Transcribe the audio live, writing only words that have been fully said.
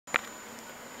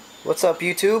What's up,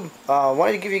 YouTube?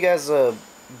 Wanted to give you guys a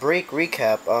break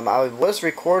recap. I was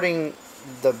recording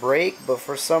the break, but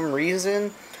for some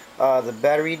reason, the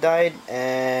battery died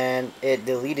and it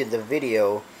deleted the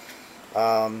video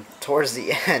towards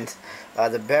the end.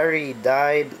 The battery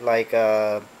died like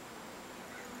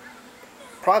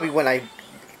probably when I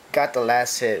got the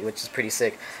last hit, which is pretty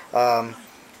sick. But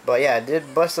yeah, I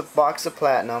did bust a box of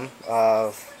platinum.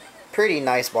 Pretty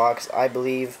nice box, I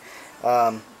believe.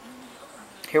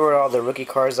 Here are all the rookie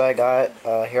cards I got.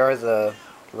 Here are the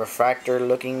refractor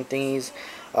looking thingies.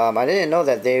 I didn't know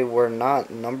that they were not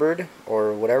numbered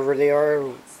or whatever they are,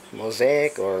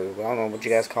 mosaic, or I don't know what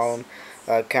you guys call them.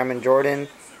 Cameron Jordan,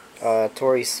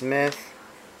 Torrey Smith,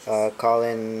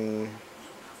 Colin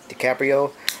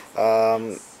DiCaprio,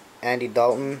 Andy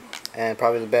Dalton, and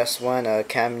probably the best one,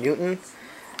 Cam Newton.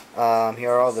 Here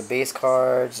are all the base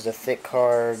cards, the thick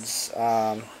cards.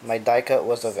 My die cut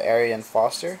was of Arian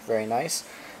Foster, very nice.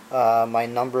 My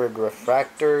numbered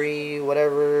refractory,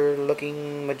 whatever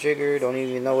looking majigger, don't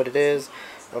even know what it is.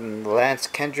 Lance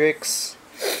Kendricks,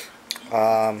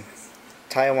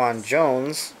 Taiwan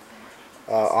Jones,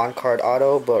 on card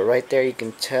auto, but right there you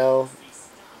can tell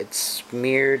it's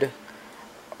smeared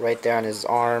right there on his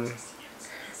arm.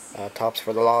 Tops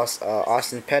for the loss.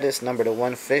 Austin Pettis, number to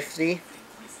 150.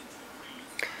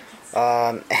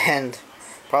 And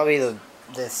probably the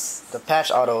patch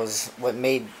auto is what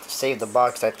saved the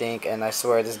box, I think, and I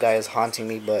swear this guy is haunting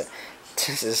me, but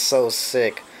this is so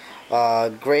sick.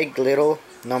 Greg Little,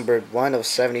 numbered 1 of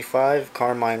 75,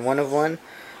 Carmine 1 of 1.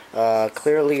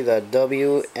 Clearly the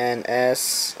W and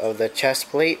S of the chest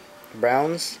plate,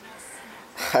 Browns.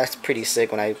 That's pretty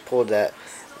sick when I pulled that.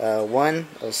 1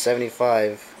 of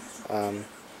 75,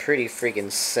 pretty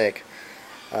freaking sick.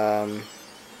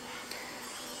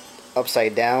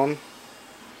 Upside down,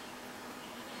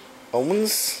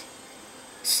 owns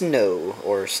snow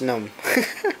or snum.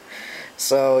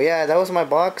 So yeah, that was my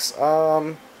box.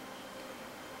 I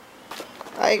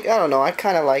don't know, I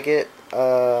kind of like it.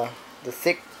 The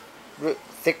thick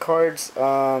cards,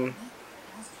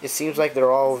 it seems like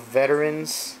they're all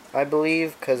veterans, I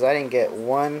believe, because I didn't get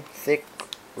one thick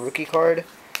rookie card.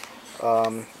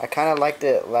 I kind of liked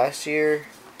it last year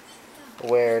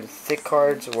where the thick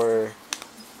cards were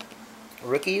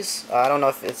rookies. I don't know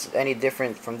if it's any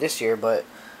different from this year, but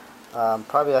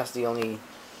probably that's the only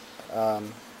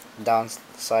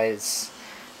downsides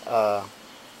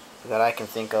that I can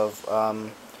think of.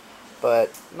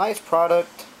 But nice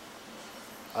product.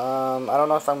 I don't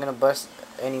know if I'm gonna bust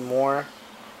any more.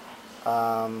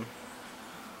 I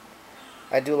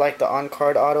do like the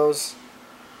on-card autos,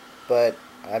 but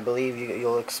I believe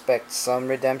you'll expect some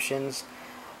redemptions.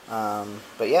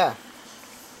 But yeah,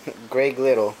 Greg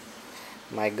Little,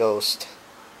 my ghost,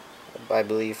 I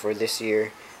believe, for this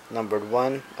year, numbered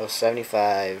 1 of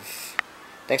 75.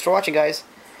 Thanks for watching, guys.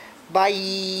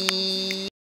 Bye.